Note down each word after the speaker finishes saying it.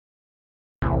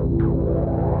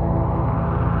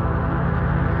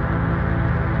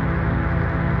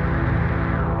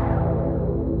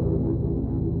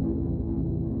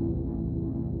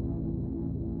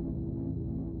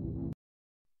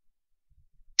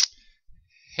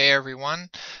Hey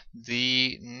everyone,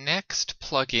 the next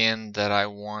plugin that I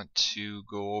want to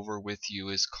go over with you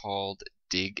is called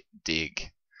Digg Digg.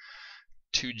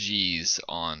 Two G's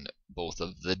on both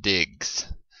of the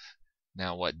Diggs.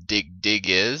 Now what Digg Digg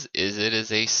is it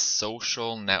is a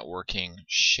social networking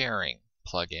sharing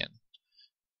plugin.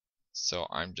 So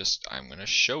I'm going to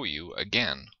show you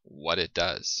again what it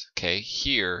does. Okay,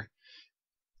 here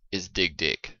is Digg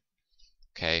Digg.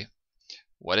 Okay,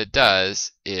 what it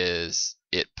does is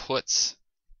it puts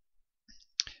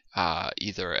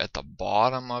either at the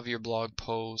bottom of your blog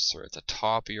posts or at the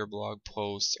top of your blog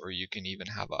posts, or you can even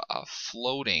have a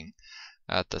floating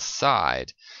at the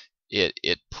side.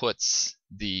 It puts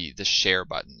the share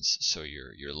buttons, so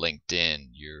your LinkedIn,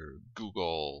 your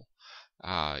Google,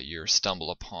 your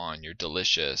StumbleUpon, your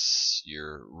Delicious,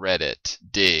 your Reddit,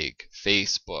 Digg,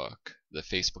 Facebook, the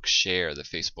Facebook share, the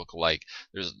Facebook like.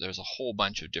 There's a whole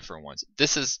bunch of different ones.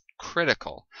 This is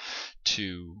critical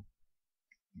to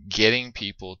getting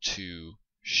people to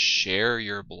share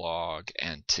your blog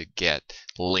and to get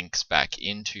links back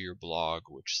into your blog,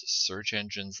 which the search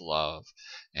engines love,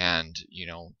 and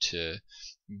to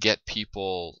get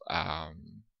people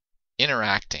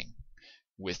interacting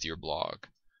with your blog.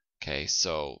 Okay,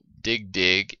 so Digg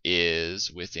Digg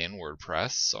is within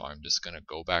WordPress, so I'm just going to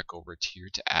go back over to here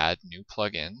to add new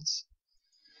plugins,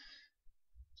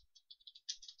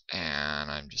 and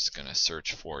I'm just going to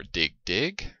search for Digg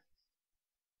Digg.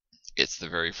 It's the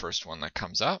very first one that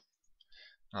comes up.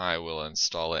 I will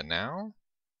install it now,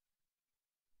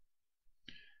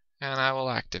 and I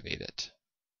will activate it.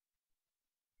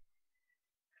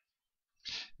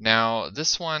 Now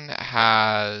this one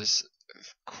has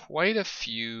quite a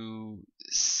few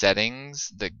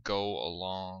settings that go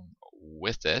along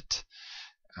with it.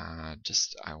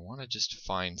 I want to just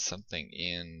find something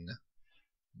in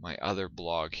my other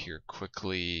blog here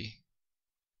quickly.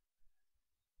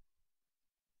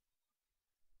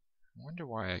 I wonder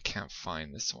why I can't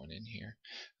find this one in here.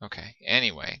 Okay,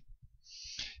 anyway.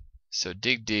 So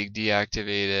Digg Digg,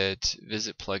 deactivate it,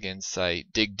 visit plugin site,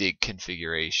 Digg Digg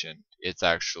configuration. It's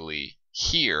actually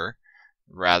here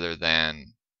rather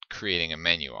than creating a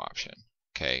menu option.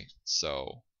 Okay,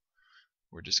 so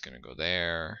we're just going to go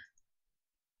there.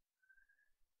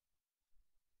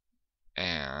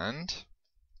 And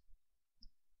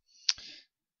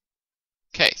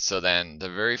okay, so then the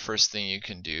very first thing you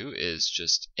can do is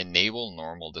just enable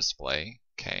normal display.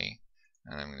 Okay,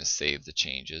 and I'm going to save the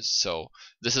changes. So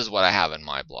this is what I have in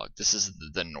my blog. This is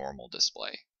the normal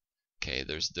display. Okay,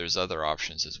 there's other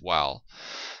options as well.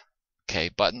 Okay,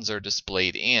 buttons are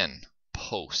displayed in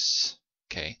posts.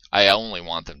 Okay, I only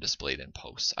want them displayed in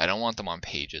posts. I don't want them on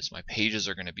pages. My pages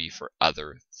are going to be for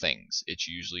other things. It's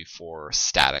usually for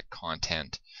static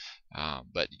content.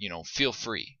 But feel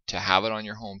free to have it on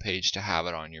your home page, to have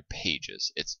it on your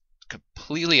pages. It's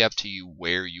completely up to you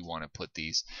where you want to put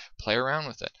these. Play around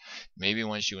with it. Maybe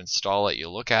once you install it, you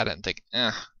look at it and think,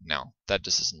 no, that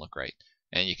just doesn't look right,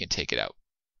 and you can take it out.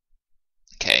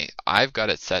 Okay, I've got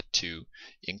it set to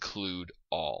include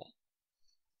all.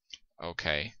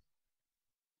 Okay,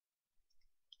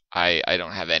 I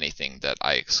don't have anything that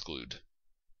I exclude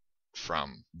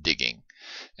from digging.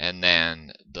 And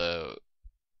then the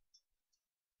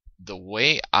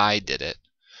way I did it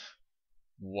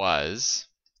was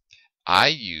I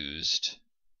used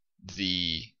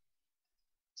the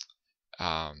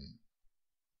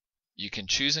you can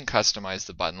choose and customize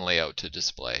the button layout to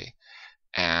display.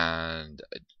 And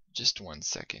just 1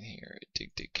 second here,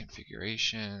 Digg Digg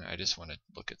configuration. I just want to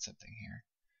look at something here.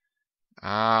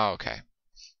 Okay.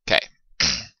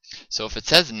 So if it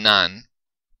says none,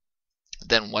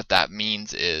 then what that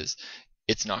means is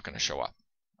it's not going to show up.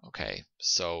 Okay,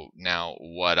 so now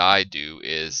what I do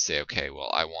is say, okay, well,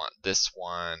 I want this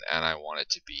one and I want it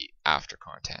to be after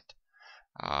content.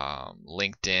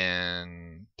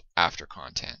 LinkedIn, after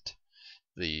content.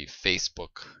 The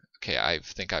Facebook, okay, I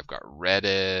think I've got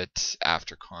Reddit,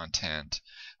 after content.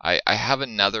 I have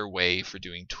another way for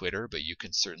doing Twitter, but you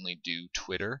can certainly do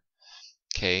Twitter.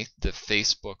 Okay, the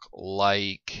Facebook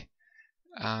like,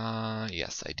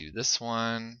 yes, I do this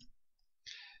one.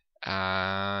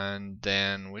 And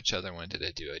then which other one did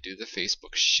I do? I do the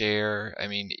Facebook share. I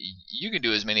mean, you can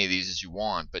do as many of these as you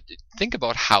want, but think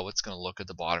about how it's going to look at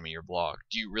the bottom of your blog.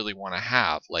 Do you really want to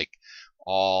have like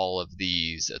all of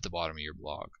these at the bottom of your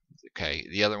blog? Okay,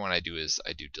 the other one I do is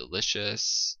I do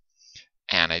Delicious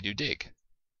and I do Digg.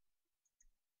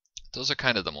 Those are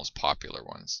kind of the most popular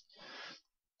ones.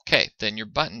 Okay, then your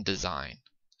button design.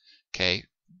 Okay,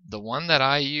 the one that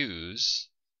I use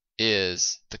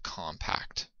is the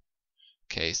compact.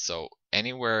 Okay, so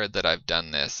anywhere that I've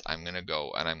done this, I'm going to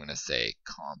go and I'm going to say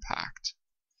compact.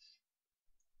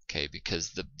 Okay,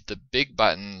 because the big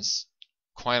buttons,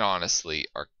 quite honestly,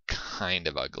 are kind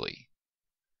of ugly.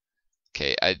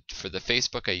 Okay, for the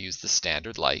Facebook I use the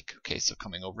standard like. Okay, so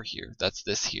coming over here, that's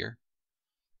this here.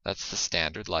 That's the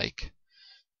standard like.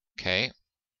 Okay,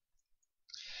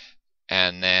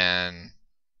 and then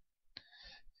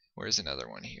where's another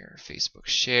one here? Facebook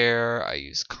share, I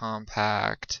use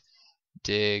compact.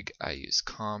 Digg, I use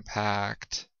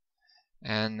compact.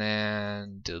 And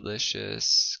then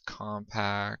delicious,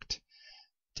 compact.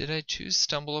 Did I choose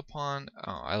stumble upon?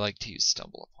 Oh, I like to use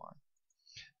stumble upon.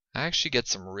 I actually get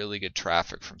some really good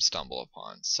traffic from stumble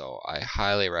upon, so I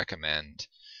highly recommend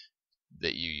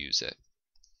that you use it.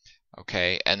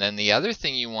 Okay, and then the other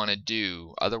thing you want to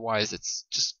do, otherwise it's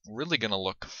just really going to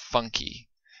look funky.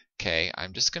 Okay,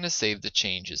 I'm just going to save the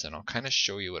changes and I'll kind of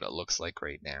show you what it looks like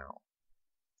right now.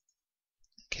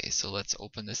 Okay, so let's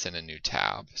open this in a new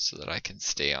tab so that I can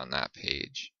stay on that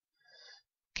page.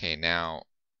 Okay, now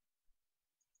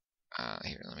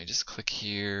here, let me just click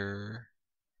here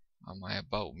on my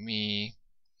About Me.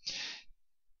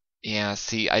 Yeah,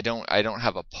 see, I don't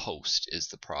have a post is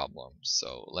the problem.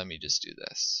 So let me just do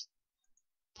this.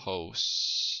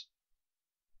 Posts,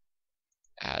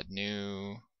 add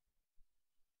new.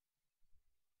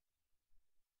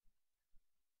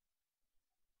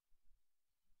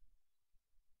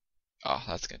 Oh,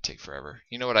 that's going to take forever.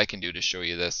 You know what I can do to show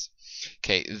you this?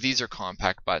 Okay, these are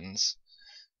compact buttons.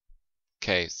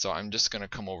 Okay, so I'm just going to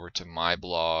come over to my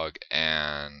blog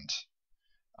and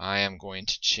I am going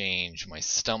to change my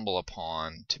stumble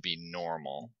upon to be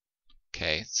normal.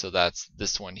 Okay, so that's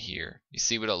this one here. You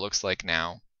see what it looks like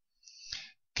now?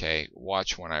 Okay,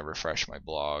 watch when I refresh my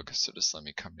blog. So just let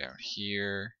me come down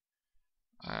here.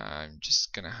 I'm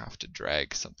just going to have to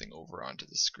drag something over onto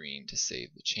the screen to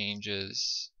save the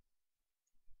changes.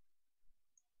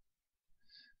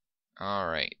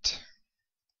 Alright.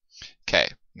 Okay,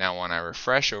 now when I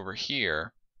refresh over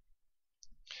here,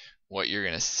 what you're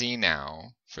going to see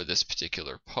now for this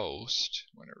particular post,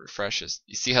 when it refreshes,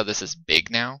 you see how this is big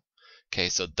now? Okay,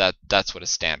 so that's what a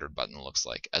standard button looks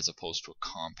like, as opposed to a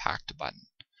compact button.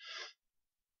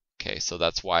 Okay, so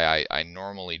that's why I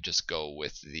normally just go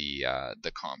with the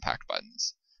compact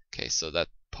buttons. Okay, so that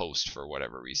post for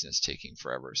whatever reason is taking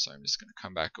forever, so I'm just going to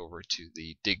come back over to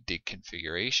the Digg Digg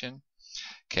configuration.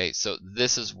 Okay, so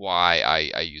this is why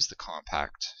I use the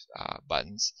compact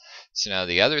buttons. So now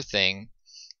the other thing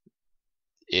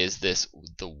is the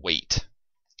weight.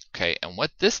 Okay, and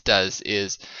what this does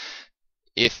is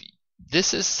if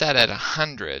this is set at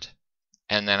 100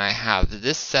 and then I have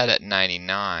this set at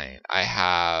 99, I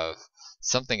have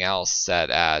something else set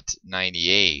at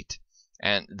 98,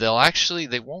 and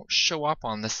they won't show up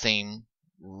on the same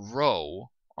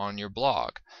row on your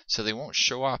blog. So they won't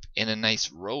show up in a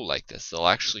nice row like this. They'll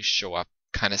actually show up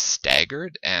kind of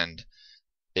staggered, and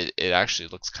it actually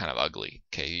looks kind of ugly.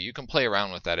 Okay, you can play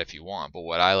around with that if you want, but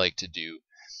what I like to do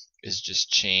is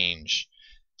just change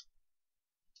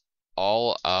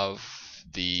all of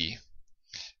the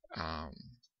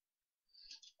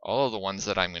ones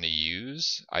that I'm going to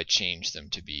use. I change them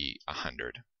to be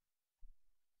 100,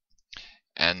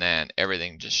 and then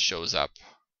everything just shows up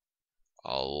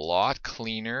a lot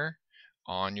cleaner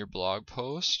on your blog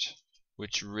post,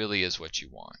 which really is what you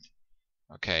want.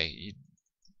 Okay.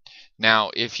 Now,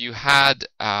 if you had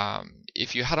a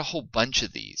whole bunch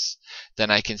of these,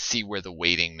 then I can see where the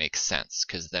weighting makes sense,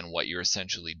 because then what you're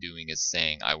essentially doing is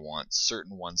saying I want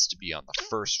certain ones to be on the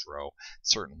first row,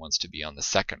 certain ones to be on the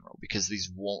second row, because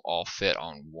these won't all fit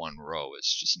on one row.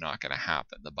 It's just not going to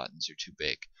happen. The buttons are too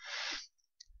big.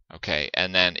 Okay,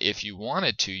 and then if you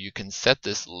wanted to, you can set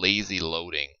this lazy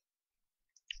loading,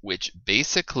 which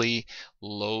basically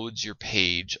loads your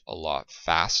page a lot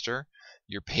faster.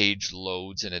 Your page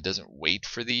loads and it doesn't wait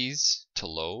for these to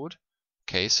load.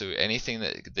 Okay, so anything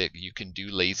that you can do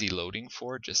lazy loading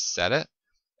for, just set it,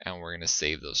 and we're going to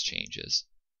save those changes.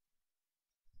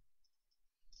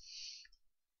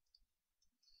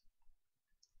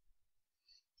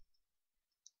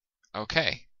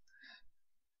 Okay,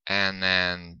 and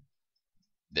then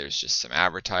there's just some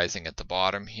advertising at the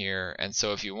bottom here, and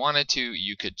so if you wanted to,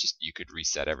 you could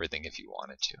reset everything if you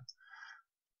wanted to.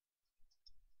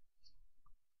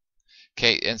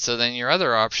 Okay, and so then your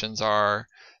other options are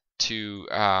to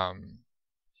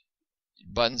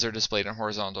buttons are displayed in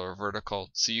horizontal or vertical,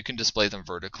 so you can display them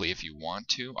vertically if you want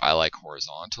to. I like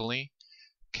horizontally.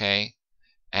 Okay,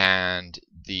 and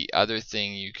the other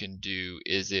thing you can do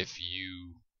is if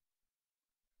you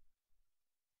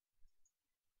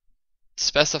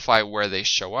specify where they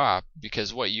show up,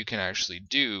 because what you can actually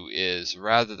do is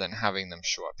rather than having them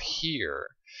show up here,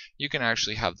 you can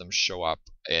actually have them show up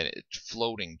and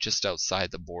floating just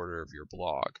outside the border of your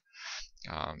blog.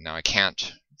 Now I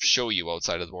can't show you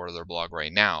outside of the border of their blog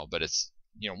right now, but it's,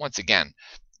 once again,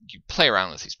 you play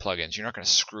around with these plugins. You're not going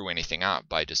to screw anything up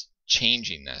by just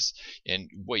changing this.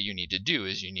 And what you need to do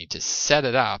is you need to set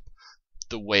it up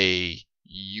the way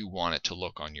you want it to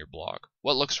look on your blog.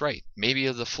 What looks right? Maybe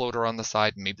the floater on the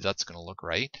side, maybe that's going to look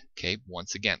right. Okay,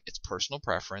 once again, it's personal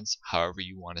preference, however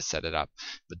you want to set it up.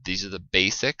 But these are the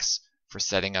basics for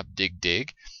setting up Digg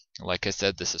Digg. Like I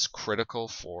said, this is critical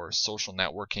for social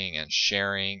networking and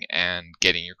sharing and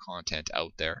getting your content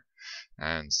out there.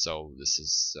 And so this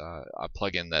is a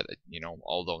plugin that,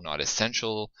 although not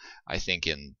essential, I think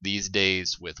in these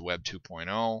days with Web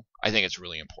 2.0, I think it's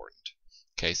really important.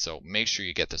 Okay, so make sure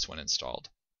you get this one installed.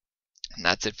 And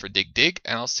that's it for Digg Digg,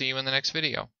 and I'll see you in the next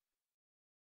video.